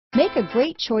Make a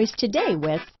great choice today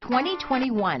with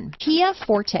 2021 Kia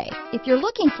Forte. If you're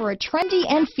looking for a trendy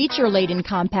and feature-laden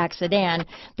compact sedan,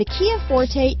 the Kia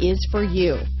Forte is for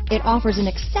you. It offers an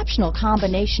exceptional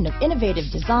combination of innovative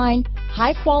design,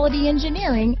 high-quality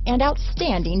engineering, and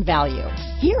outstanding value.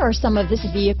 Here are some of this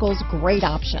vehicle's great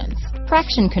options: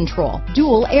 traction control,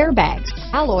 dual airbags,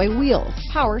 alloy wheels,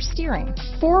 power steering,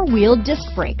 four-wheel disc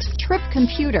brakes, trip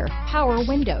computer, power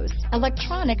windows,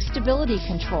 electronic stability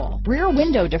control, rear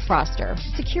window defroster,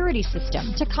 security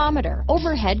system, tachometer,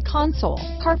 overhead console,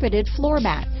 carpeted floor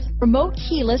mats, remote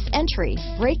keyless entry,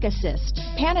 brake assist,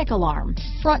 panic alarm,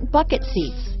 front bucket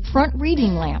seats, front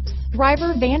reading lamps,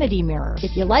 driver vanity mirror.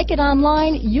 If you like it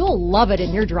online, you'll love it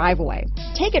in your driveway.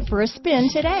 Take it for a spin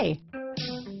today.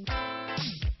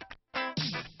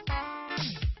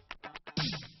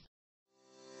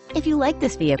 If you like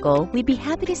this vehicle, we'd be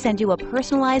happy to send you a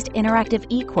personalized interactive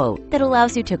e-quote that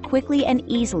allows you to quickly and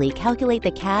easily calculate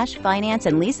the cash, finance,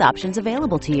 and lease options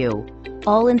available to you.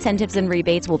 All incentives and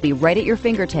rebates will be right at your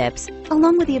fingertips,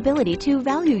 along with the ability to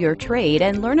value your trade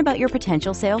and learn about your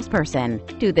potential salesperson.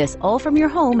 Do this all from your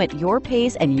home at your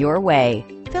pace and your way.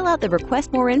 Fill out the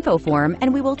Request More Info form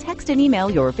and we will text and email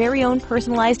your very own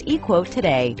personalized e-quote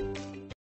today.